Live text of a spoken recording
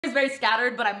is very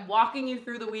scattered, but I'm walking you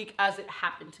through the week as it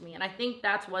happened to me. And I think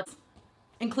that's what's,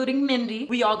 including Mindy,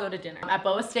 we all go to dinner at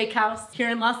Boa Steakhouse here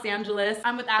in Los Angeles.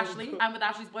 I'm with Ashley. I'm with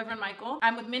Ashley's boyfriend, Michael.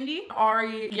 I'm with Mindy,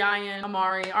 Ari, Yayan,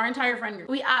 Amari, our entire friend group.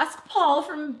 We asked Paul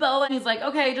from Boa, and he's like,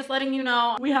 okay, just letting you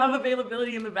know, we have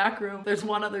availability in the back room. There's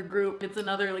one other group. It's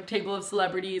another like table of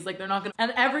celebrities. Like they're not gonna,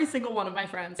 and every single one of my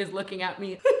friends is looking at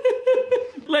me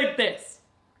like this.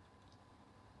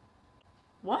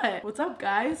 What? What's up,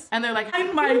 guys? And they're like,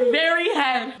 behind my very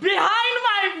head, behind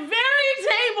my very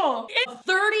table, it's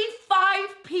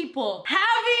 35 people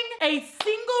having a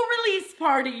single release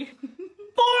party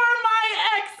for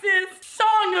my ex's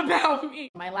song about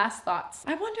me. My last thoughts.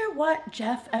 I wonder what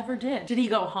Jeff ever did. Did he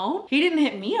go home? He didn't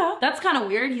hit me up. That's kind of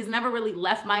weird. He's never really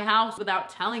left my house without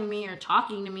telling me or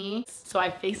talking to me. So I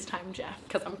FaceTime Jeff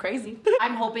because I'm crazy.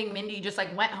 I'm hoping Mindy just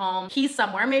like went home. He's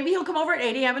somewhere. Maybe he'll come over at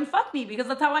 8 a.m. and fuck me because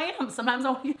that's how I am. Sometimes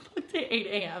I'll get booked at 8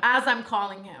 a.m. As I'm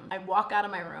calling him, I walk out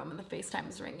of my room and the FaceTime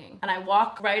is ringing. And I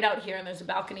walk right out here and there's a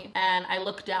balcony and I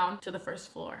look down to the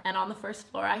first floor. And on the first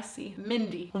floor, I see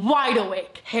Mindy wide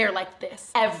awake, hair like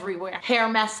this everywhere, hair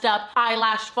messed up,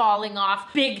 eyelash falling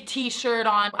off, big t-shirt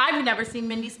on. I've never seen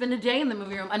Mindy spend a day in the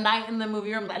movie room, a night in the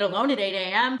movie room, let alone at 8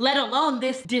 a.m., let alone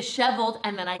this disheveled.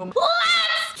 And then I go, let's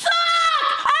talk!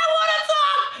 I wanna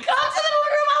talk! Come to the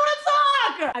movie room, I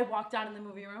wanna talk! I walk down in the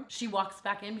movie room, she walks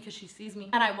back in because she sees me,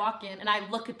 and I walk in and I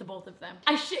look at the both of them.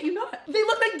 I shit you not, they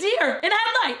look like deer in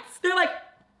headlights. They're like,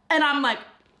 and I'm like,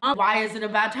 why is it a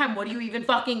bad time? What are you even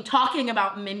fucking talking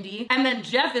about, Mindy? And then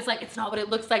Jeff is like, it's not what it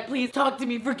looks like. Please talk to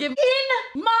me, forgive me.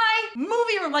 In my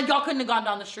movie room, like y'all couldn't have gone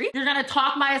down the street. You're gonna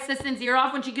talk my assistant's ear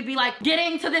off when she could be like,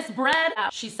 getting to this bread.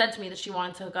 She said to me that she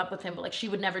wanted to hook up with him, but like she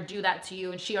would never do that to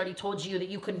you. And she already told you that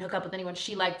you couldn't hook up with anyone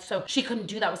she liked. So she couldn't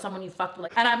do that with someone you fucked with.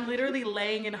 Like, and I'm literally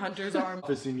laying in Hunter's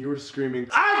arms. And you were screaming,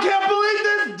 I can't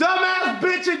believe this dumbass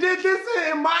bitch did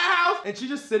this in my house. And she's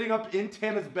just sitting up in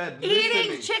Tana's bed.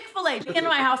 Eating Chick-fil-A in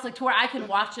my house, like to where I can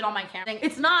watch it on my camera.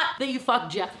 It's not that you fuck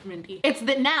Jeff, Mindy. It's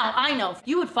that now I know if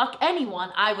you would fuck anyone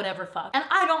I would ever fuck. And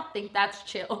I don't think that's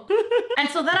chill. And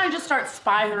so then I just start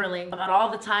spiraling about all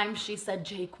the time she said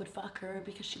Jake would fuck her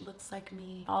because she looks like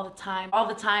me. All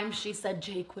the time she said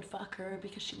Jake would fuck her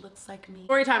because she looks like me.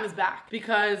 Storytime is back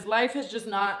because life has just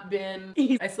not been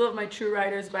easy. I still have my true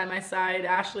writers by my side.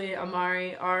 Ashley,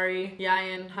 Amari, Ari,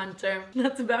 Yayan, Hunter.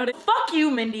 That's about it. Fuck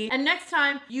you, Mindy. And next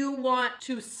time you want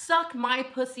to suck my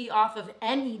pussy off of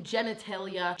any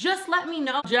genitalia, just let me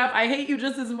know. Jeff, I hate you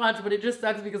just as much, but it just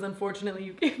sucks because unfortunately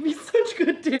you gave me such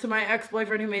good dick. To my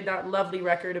ex-boyfriend who made that lovely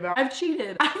record about I've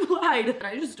cheated, I've lied, and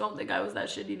I just don't think I was that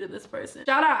shitty to this person.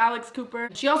 Shout out Alex Cooper.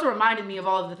 She also reminded me of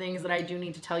all of the things that I do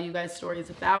need to tell you guys stories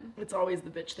about. It's always the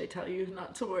bitch they tell you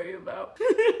not to worry about.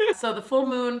 So the full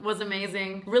moon was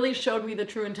amazing. Really showed me the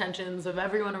true intentions of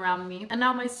everyone around me. And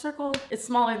now my circle is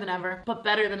smaller than ever, but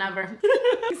better than ever.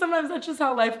 Sometimes that's just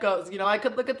how life goes. You know, I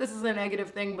could look at this as a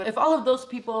negative thing, but if all of those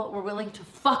people were willing to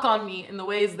fuck on me in the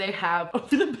ways they have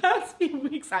over the past few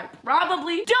weeks, I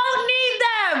probably don't need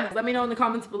them! Let me know in the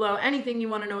comments below anything you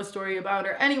want to know a story about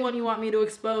or anyone you want me to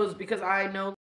expose because I know